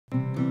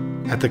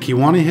At the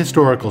Kewanee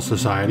Historical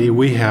Society,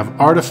 we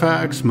have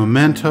artifacts,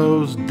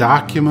 mementos,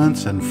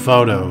 documents, and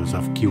photos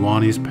of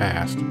Kewanee's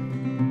past.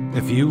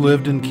 If you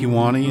lived in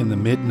Kewanee in the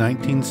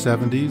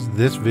mid-1970s,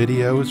 this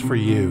video is for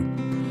you.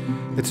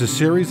 It's a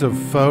series of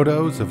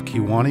photos of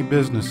Kewanee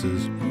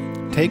businesses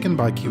taken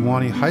by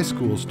Kewanee High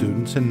School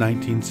students in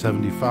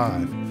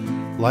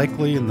 1975,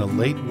 likely in the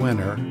late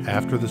winter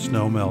after the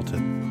snow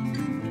melted.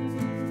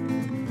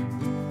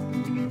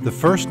 The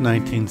first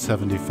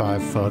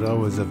 1975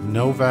 photo is of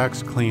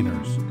Novak's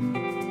Cleaners.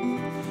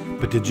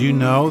 But did you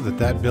know that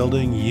that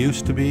building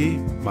used to be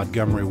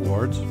Montgomery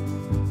Ward's?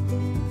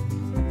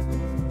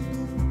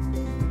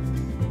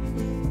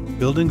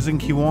 Buildings in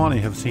Kewanee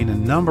have seen a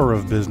number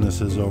of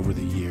businesses over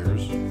the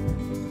years,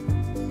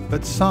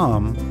 but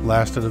some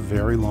lasted a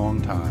very long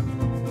time.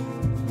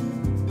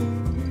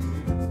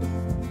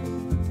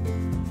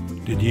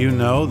 Did you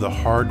know the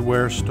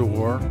hardware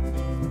store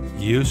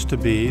used to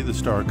be the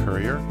Star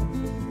Courier?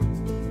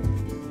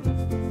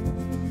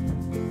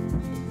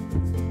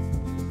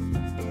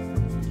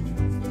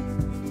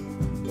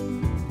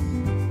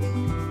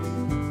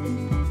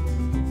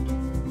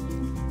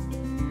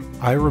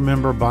 I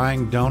remember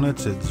buying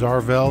donuts at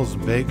Zarvel's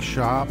Bake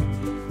Shop,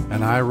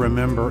 and I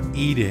remember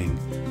eating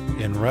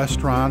in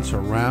restaurants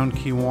around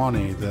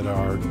Kewanee that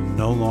are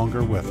no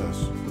longer with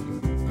us.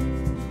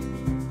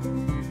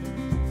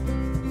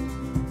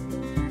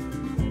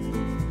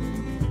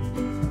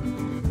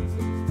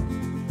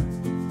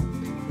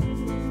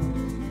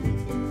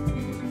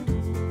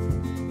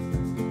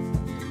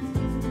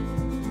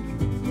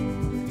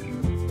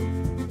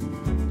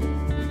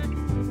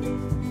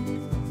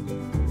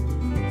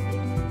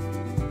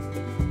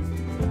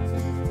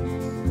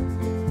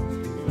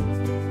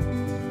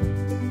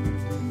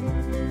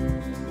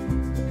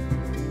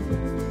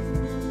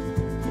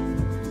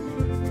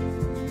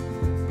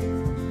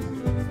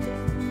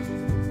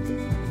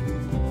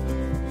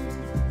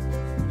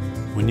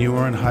 When you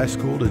were in high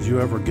school, did you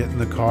ever get in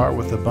the car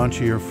with a bunch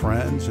of your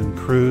friends and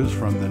cruise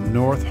from the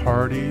North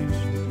Hardys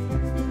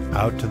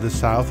out to the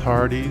South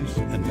Hardys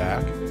and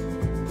back?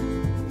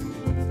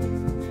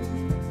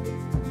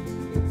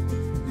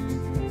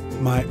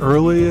 My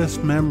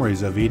earliest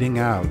memories of eating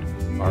out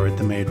are at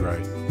the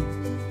Maid-Rite.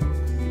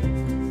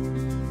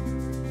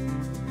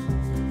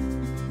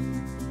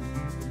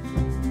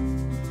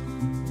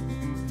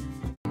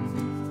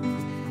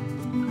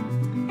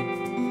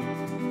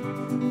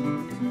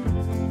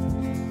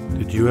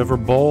 Did you ever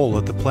bowl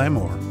at the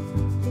Playmore?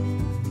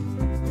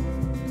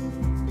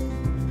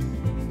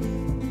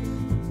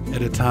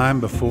 At a time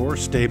before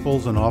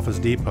Staples and Office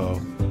Depot,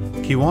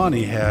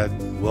 Kewanee had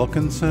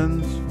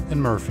Wilkinson's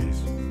and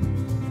Murphy's.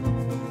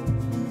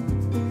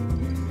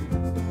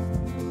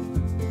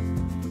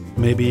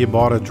 Maybe you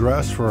bought a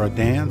dress for a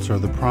dance or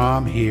the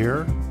prom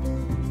here,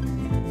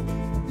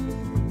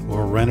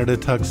 or rented a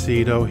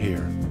tuxedo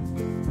here,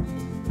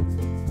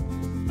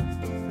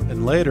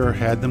 and later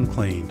had them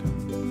cleaned.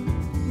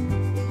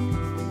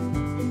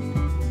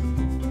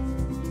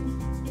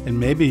 And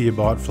maybe you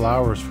bought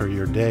flowers for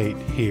your date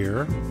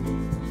here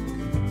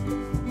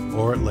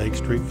or at Lake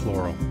Street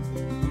Floral.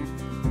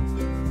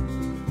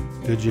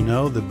 Did you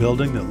know the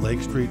building that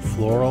Lake Street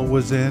Floral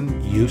was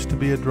in used to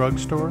be a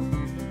drugstore?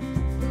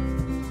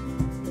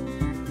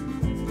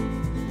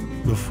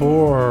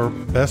 Before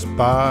Best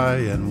Buy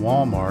and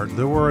Walmart,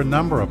 there were a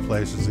number of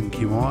places in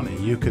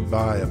Kewanee you could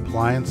buy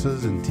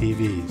appliances and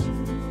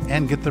TVs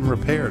and get them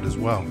repaired as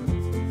well.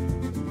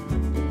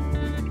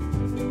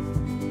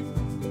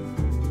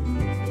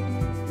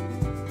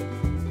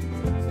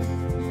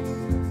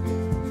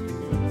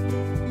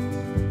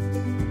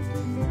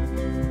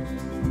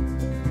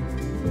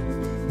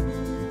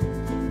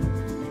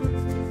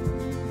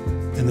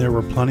 And there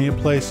were plenty of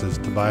places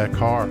to buy a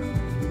car.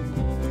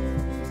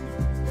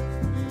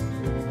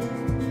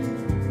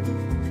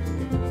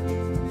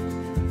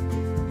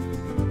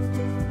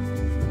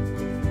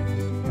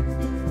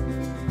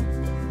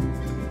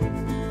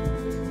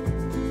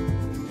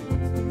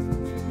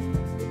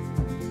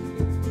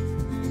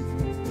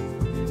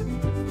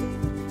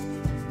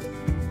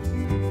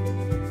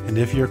 And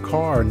if your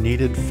car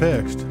needed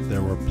fixed,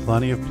 there were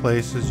plenty of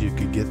places you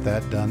could get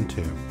that done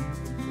too.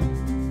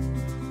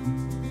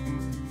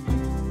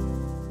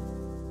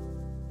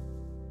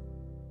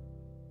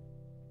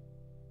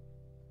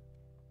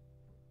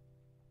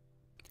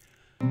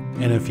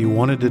 And if you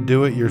wanted to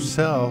do it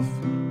yourself,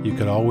 you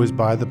could always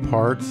buy the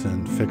parts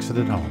and fix it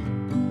at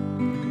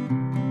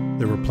home.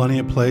 There were plenty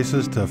of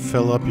places to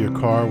fill up your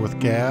car with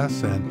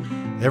gas,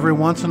 and every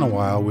once in a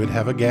while we'd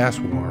have a gas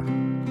war.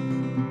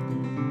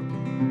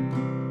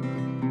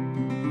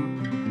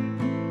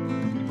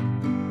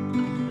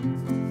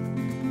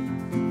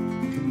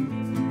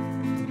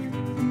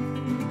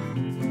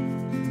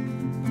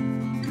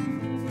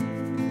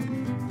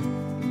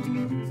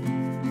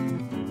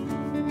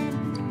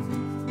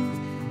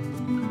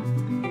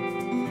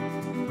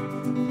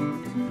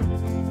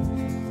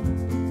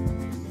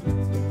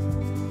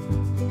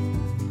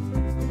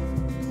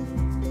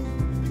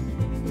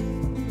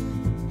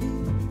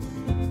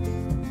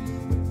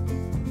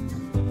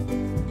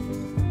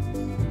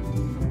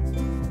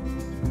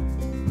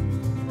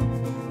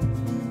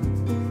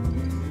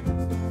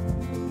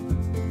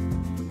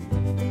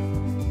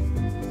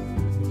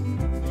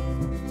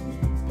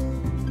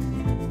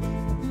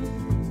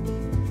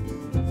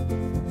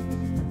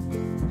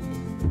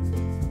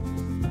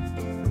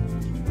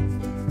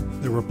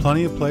 There were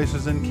plenty of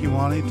places in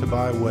Kewanee to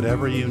buy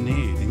whatever you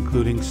need,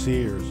 including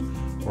Sears,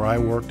 where I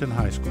worked in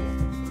high school.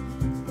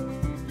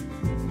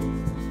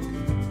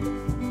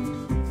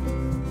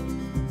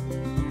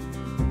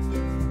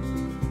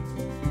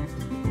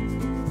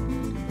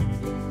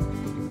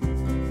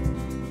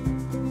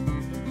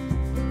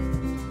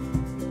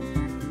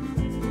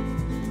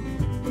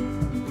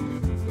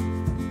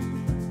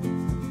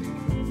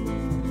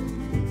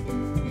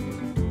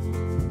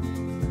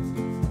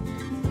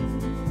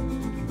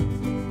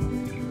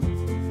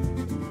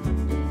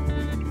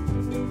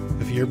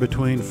 If you're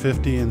between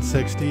 50 and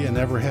 60 and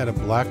never had a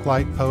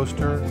blacklight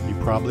poster, you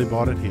probably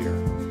bought it here.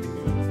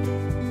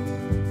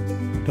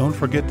 Don't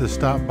forget to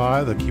stop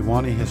by the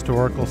Kewanee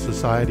Historical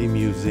Society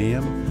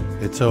Museum.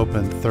 It's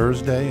open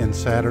Thursday and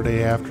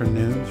Saturday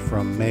afternoons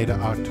from May to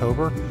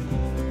October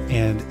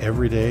and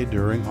every day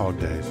during hog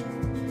days.